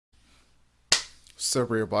Sup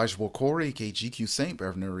everybody, it's your boy Corey, aka GQ Saint,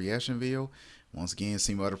 back from the reaction video. Once again,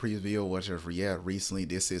 see my other previous video, which I've react recently.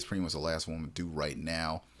 This is pretty much the last one I'm going to do right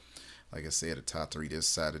now. Like I said, the top 3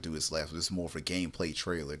 decided to do this last one. This is more for a gameplay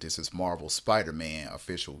trailer. This is Marvel Spider-Man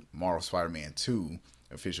official, Marvel Spider-Man 2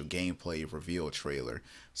 official gameplay reveal trailer.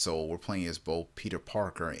 So we're playing as both Peter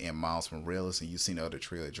Parker and Miles Morales, and you've seen the other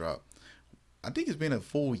trailer drop. I think it's been a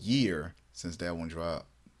full year since that one dropped.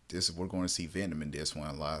 We're going to see Venom in this one.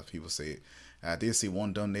 A lot of people say it. I did see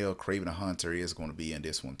one thumbnail. Kraven the Hunter is going to be in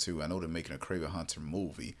this one too. I know they're making a Kraven Hunter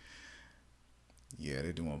movie. Yeah,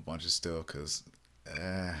 they're doing a bunch of stuff because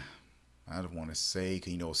I don't want to say,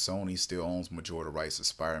 cause you know Sony still owns majority rights to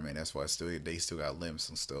Spider-Man. That's why they still got limits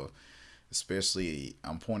and stuff. Especially,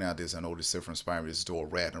 I'm pointing out this. I know this different Spider-Man. This is Thor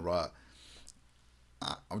Ragnarok.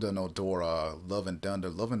 I don't know Thor Love and Thunder.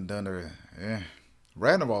 Love and Thunder.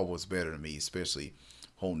 Ragnarok was better than me, especially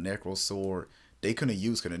whole Necro Sword. They couldn't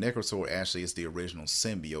use, because the Necro Sword actually is the original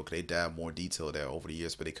symbiote. They dive more detail there over the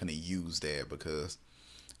years, but they couldn't use that because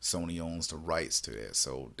Sony owns the rights to that.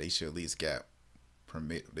 So they should at least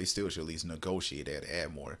they still should at least negotiate that,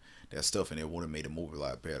 add more that stuff in there. Would have made the movie a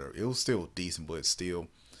lot better. It was still decent, but still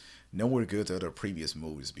nowhere good to other previous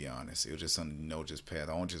movies, to be honest. It was just something, just pass.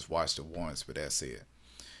 I don't just watch it once, but that's it.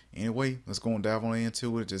 Anyway, let's go and dive on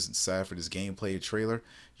into it. Just decide for this gameplay trailer.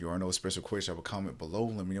 You already know a special question. Have a comment below.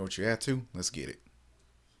 Let me know what you're at to. Let's get it.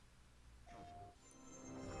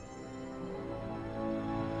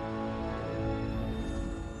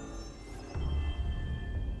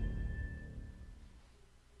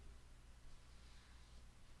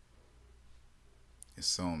 It's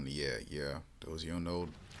some, yeah. Those you don't know,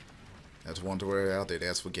 that's one to wear out there.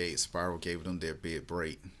 That's what Spyro gave them their big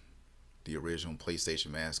break. The original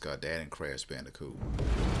PlayStation mascot, that and Crash Bandicoot.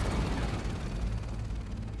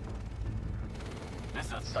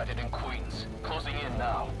 Lizard sighted in Queens. Closing in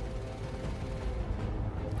now.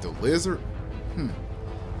 The Lizard?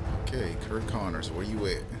 Okay, Kurt Connors, where you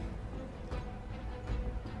at?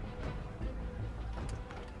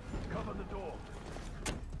 Cover the door.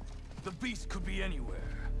 The beast could be anywhere.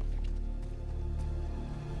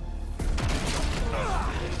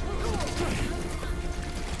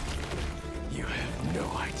 You have no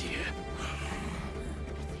idea.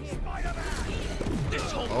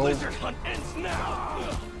 This whole lizard hunt ends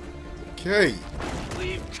now. Okay.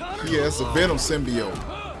 He has a Venom symbiote.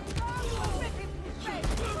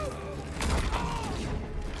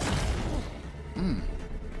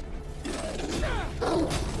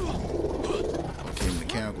 Okay,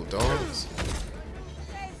 mechanical dogs.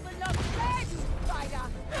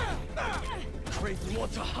 Kraven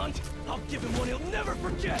wants a hunt. I'll give him one he'll never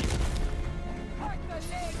forget.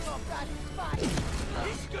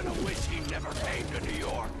 He's gonna wish he never came to New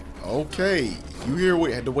York. Okay, you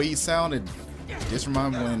hear the way he sounded? This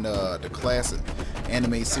reminds me when the classic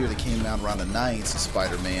anime series that came out around the 90s of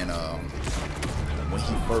Spider-Man. When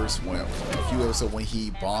he first went, a few episodes when he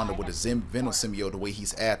bonded with the Venom symbiote, the way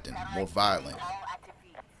he's acting, more violent.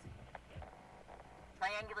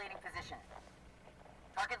 Triangulating position.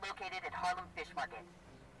 Target located at Harlem Fish Market.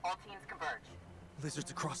 All teams converge. Lizard's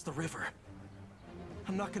across the river.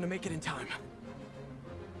 I'm not gonna make it in time.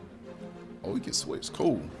 Oh, he can switch.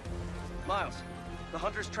 Cool. Miles, the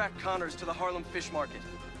hunters tracked Connors to the Harlem Fish Market.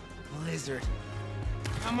 Lizard.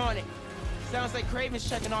 I'm on it. Sounds like Kraven's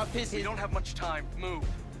checking off his. We don't have much time. Move.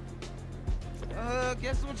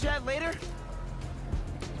 Guess we'll chat later.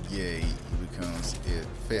 Yeah, he becomes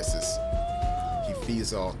Festus. He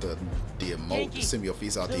feeds off the symbiote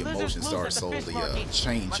feeds off the emotions, starts slowly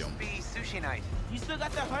change him. Must be sushi night. You still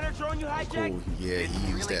got the hunter drone you hijacked? Cool. Yeah,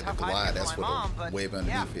 he used that to glide. That's what the web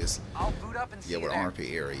underneath his. I'll boot up and see with armpit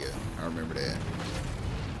area. I remember that.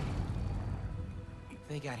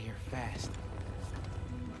 They got here fast.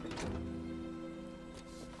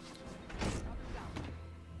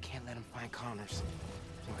 Can't let him find Connors,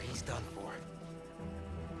 or he's done for.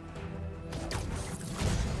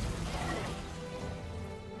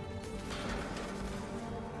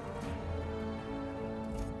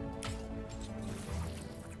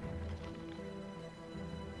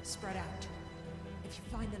 Spread out. If you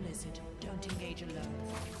find the lizard, don't engage alone.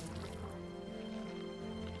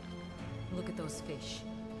 Look at those fish.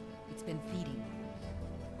 It's been feeding.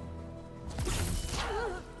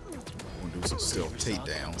 We'll do some stealth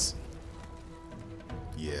takedowns.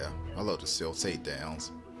 Yeah, I love the stealth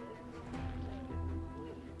takedowns.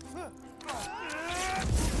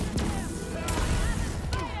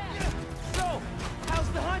 So, how's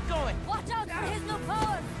the hunt going? Watch out for his new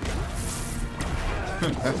powers!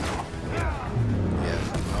 Yeah,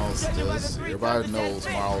 I don't Miles does. Everybody knows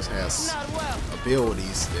Miles has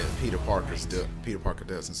abilities that Peter Parker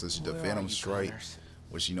does, and such as the Venom Strike,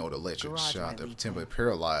 which the electric shot that temporarily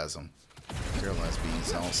paralyze him. Paralyzed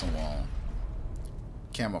beings also on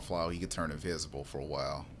camouflage. He could turn invisible for a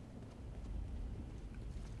while.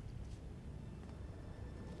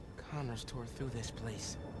 Connors tore through this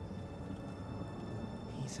place.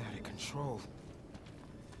 He's out of control.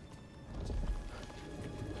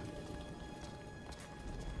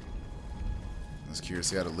 I was curious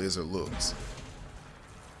to see how the lizard looks.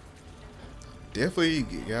 Definitely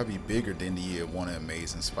gotta be bigger than the one of the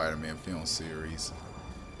Amazing Spider-Man film series.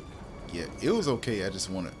 Yeah, it was okay. I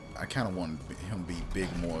kind of wanted him to be big,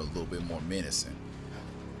 a little bit more menacing.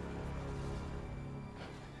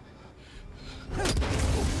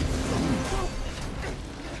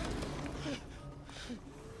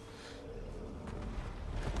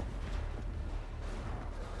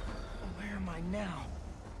 Where am I now?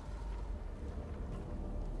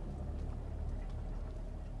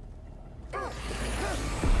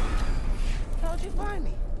 How'd you find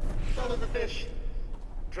me? Follow the fish.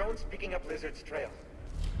 Drone's picking up Lizard's trail.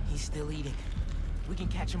 He's still eating. We can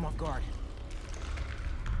catch him off guard.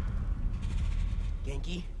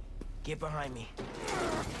 Genki, get behind me.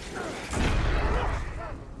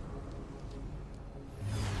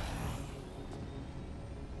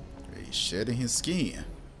 He's shedding his skin.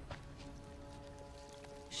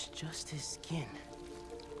 It's just his skin.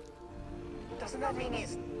 Doesn't that mean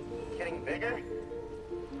he's getting bigger?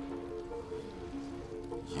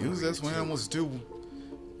 Usually that's what animals do.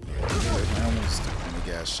 Yeah, that's what animals do when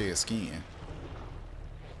they got shed skin.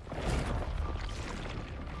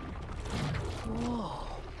 Whoa.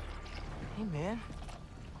 Hey, man.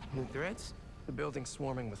 New threats? The building's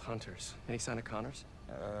swarming with hunters. Any sign of Connors?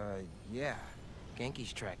 Yeah.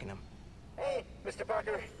 Genki's tracking him. Hey, Mr.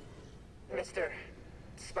 Parker. Mr.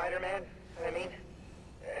 Spider-Man, I mean.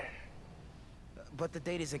 But the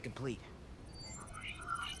date isn't complete.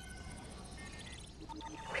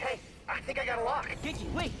 Okay, I think I got a lock.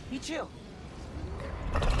 Genki, wait! Be chill!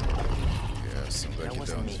 Yeah, as soon as I That get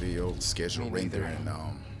wasn't done this me. video, schedule Me render neither.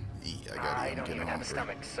 and eat. I I gotta don't get even have a hungry.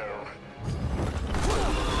 stomach, so...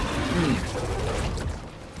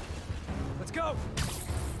 Let's go!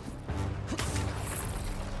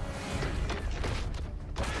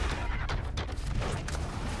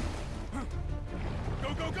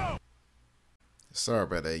 Go, go, go! Sorry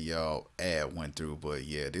about that, y'all. Ad went through, but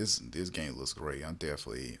yeah, this game looks great. I'm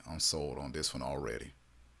sold on this one already.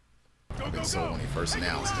 I've been sold when he first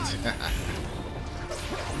announced it.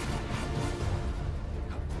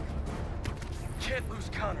 Can't lose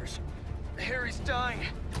Connors. Harry's dying,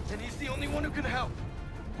 and he's the only one who can help.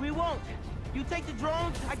 We won't! You take the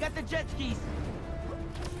drones, I got the jet skis!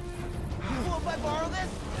 Cool if I borrow this?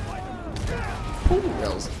 Ooh,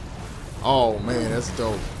 that was. Oh man, that's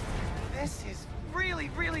dope. This is really,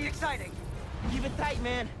 really exciting! Keep it tight,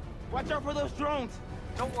 man. Watch out for those drones.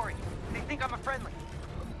 Don't worry, they think I'm a friendly.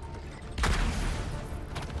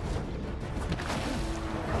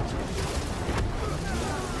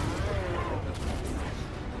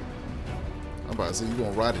 I'm about to say you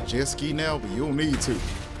gonna ride a jet ski now, but you don't need to.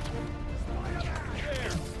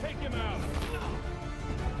 Take him out.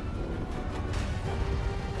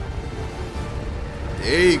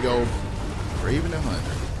 There you go. Raven the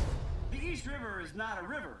Hunter. The East River is not a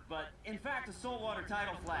river, but in fact a saltwater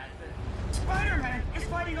tidal flat that Spider-Man is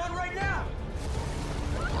fighting on right now.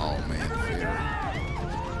 Oh man.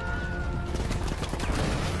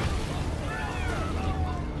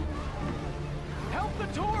 Help the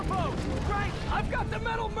tour boat! Right! I've got the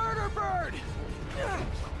metal murder bird!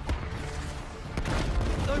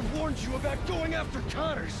 I warned you about going after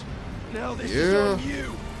Connors. Now this is Yeah. on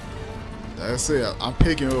you. That's it. I'm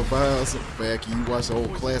picking up vibes back. You watch the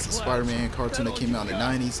old classic Spider-Man cartoon that came out in the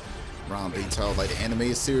 90s. Around they told like the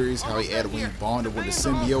animated series, how he added when he bonded with the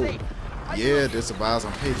symbiote. Yeah, that's the vibes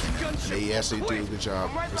I'm picking. And they actually do a good job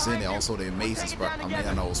presenting also the amazing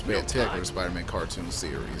spectacular Spider-Man cartoon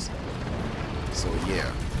series. So yeah.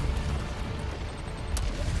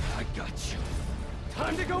 I got you.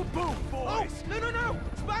 Time to go boom, Oh, boys! no!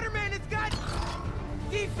 Spider-Man, it's got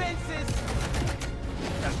defenses!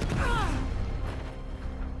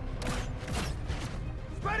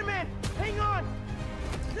 Spider-Man, hang on!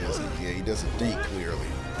 He doesn't think clearly.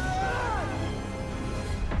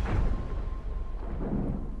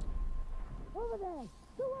 Over there!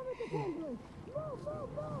 The one with the penguin!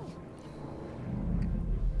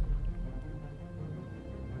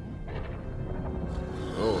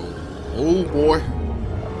 Move! Oh boy.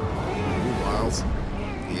 Ooh, Miles.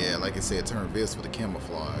 Yeah, like I said, turn this with the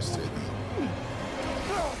camouflage to the.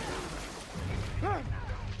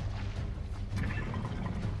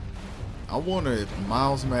 I wonder if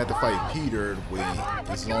Miles might have to fight Peter when,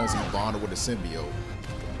 as long as he bonded with the symbiote.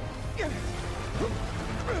 He's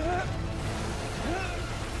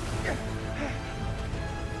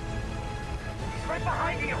right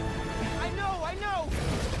behind you. I know.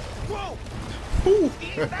 Whoa!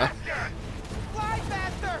 Eat faster. Fly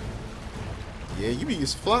faster! Yeah, you need to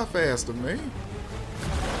fly faster, man.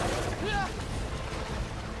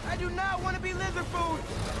 I do not want to be lizard food.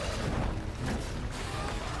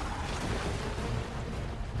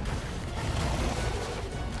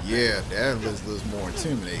 Yeah, that looks more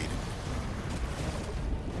intimidating.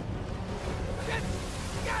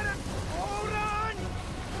 Got him! Hold on!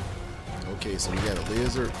 Okay, so we got a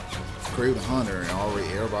lizard, Craven Hunter, and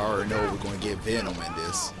everybody already know we're going to get Venom in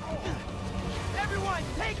this. Everyone,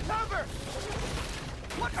 take cover!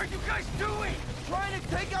 What are you guys doing? Trying to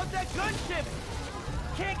take out that gunship!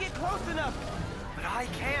 Can't get close enough! But I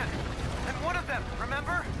can. I'm one of them,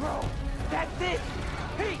 remember? Bro, that's it!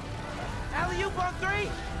 Pete! Alley-oop on 3?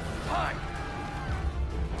 Fine.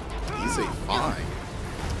 He say fine.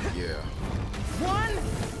 Yeah. 1,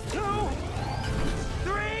 2,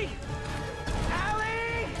 3!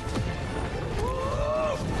 Alley!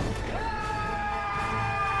 Woo!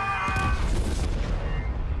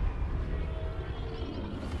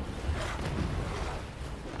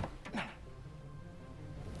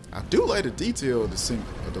 I do like the detail of the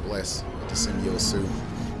symbiote suit.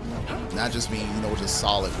 Not just being, just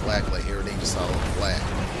solid black, like everything just solid black.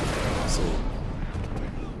 So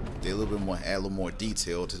they a little bit more, add a little more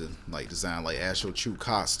detail to the design, like actual true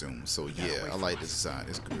costume. So yeah, I like the design.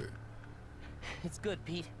 It's good. It's good,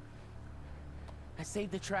 Pete. I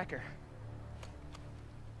saved the tracker.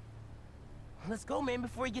 Let's go, man,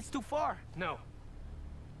 before he gets too far. No.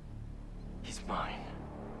 He's mine.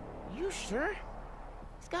 You sure?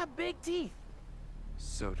 He's got big teeth.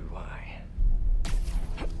 So do I.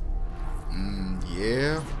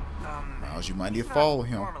 Yeah. Miles, you might need to follow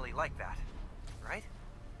him. Normally like that, right?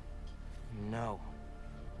 No.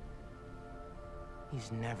 He's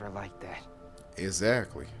never like that.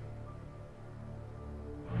 Exactly.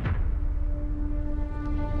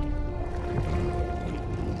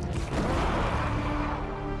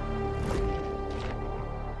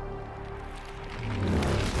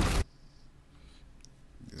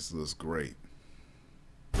 This looks great.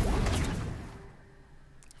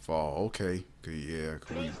 Fall, okay. Yeah,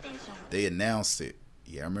 they announced it.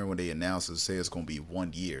 Yeah, I remember when they announced it, said it's gonna be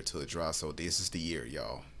 1 year till it drops. So this is the year,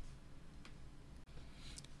 y'all.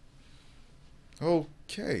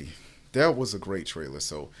 Okay, that was a great trailer.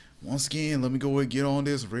 So once again, let me go and get on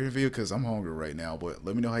this review because I'm hungry right now. But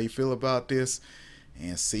let me know how you feel about this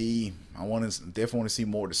and see. I definitely want to see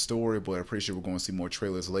more of the story, but I'm pretty sure we're going to see more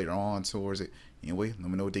trailers later on towards it. Anyway, let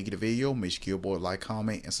me know what you think of the video. Make sure you give your boy a like,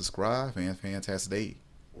 comment, and subscribe. And fantastic day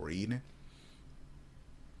or evening.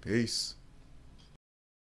 Peace.